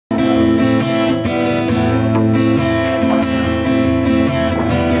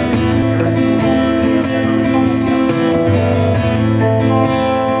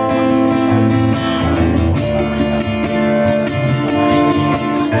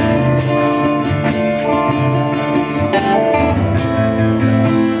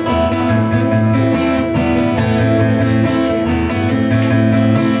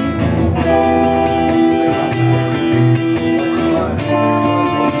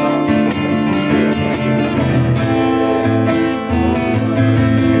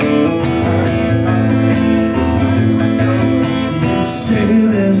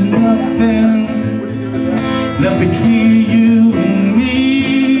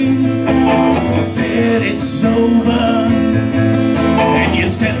said it's over, and you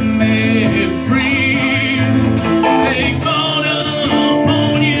set me free. They called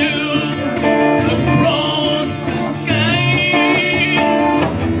upon you across the sky.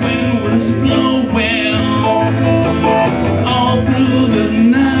 Wind was blowing all through the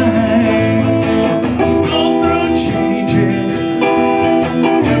night. Go through changing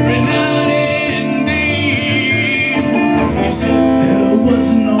every night and day. You said there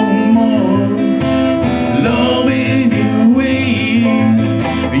was no more love anyway.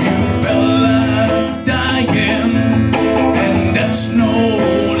 You felt like dying, and that's no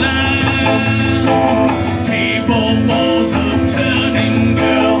lie. Table walls are turning,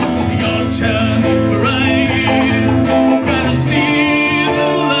 girl, you're turning right. Gotta see the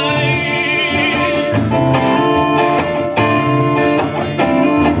light.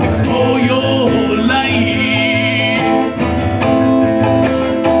 It's for your life.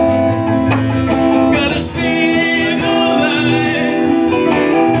 Gotta see the light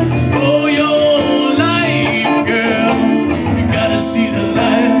for your life, girl. You gotta see the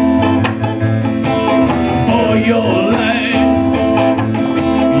light for your life.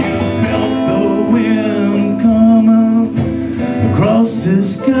 You felt the wind coming across the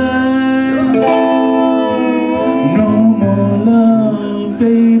sky. No more love,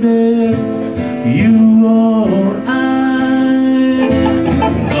 baby, you or I.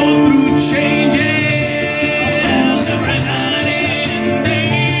 Go through changes every night and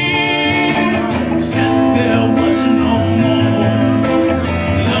day. You said there was no more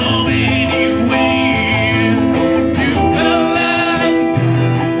love anyway. You felt like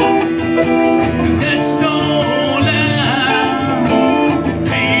that's no lie.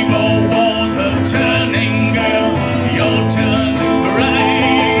 Table walls are turning, girl, you're turning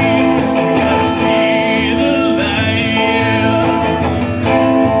right. Gotta see the light.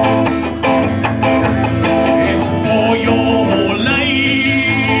 It's for your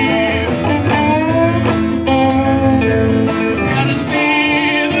life. Gotta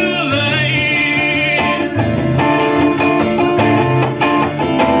see the light.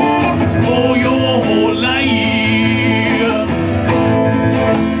 It's for your life.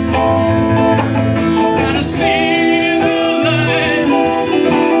 Gotta see the light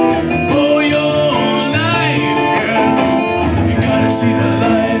for your life, girl. You gotta see the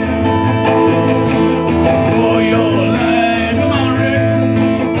light for your life. Come on, Rick.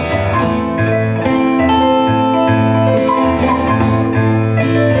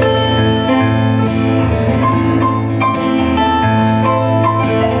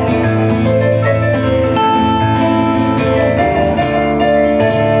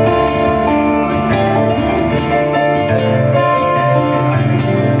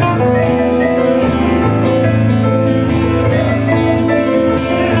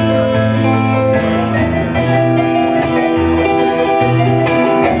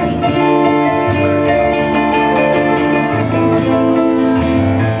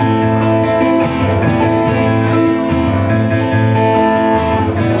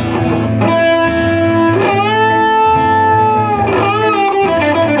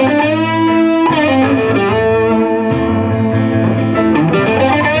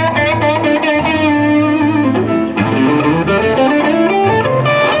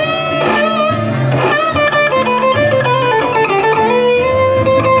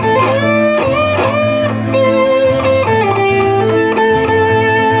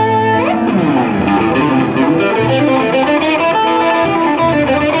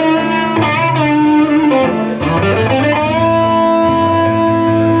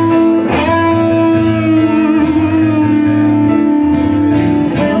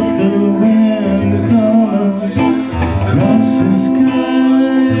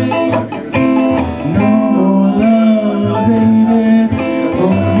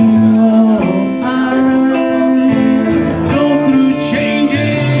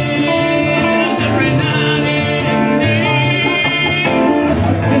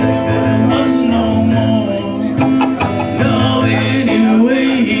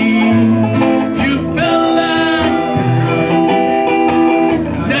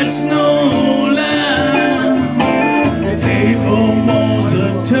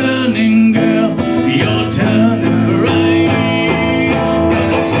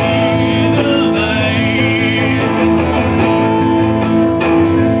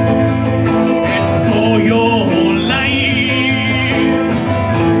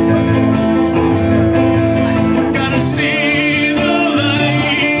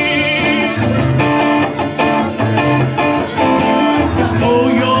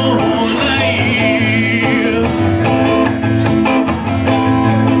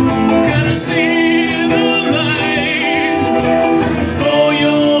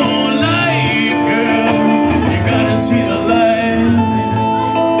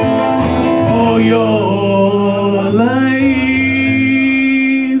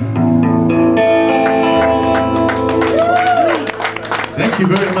 Thank you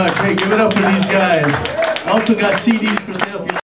very much. Hey, give it up for these guys. Also got CDs for sale.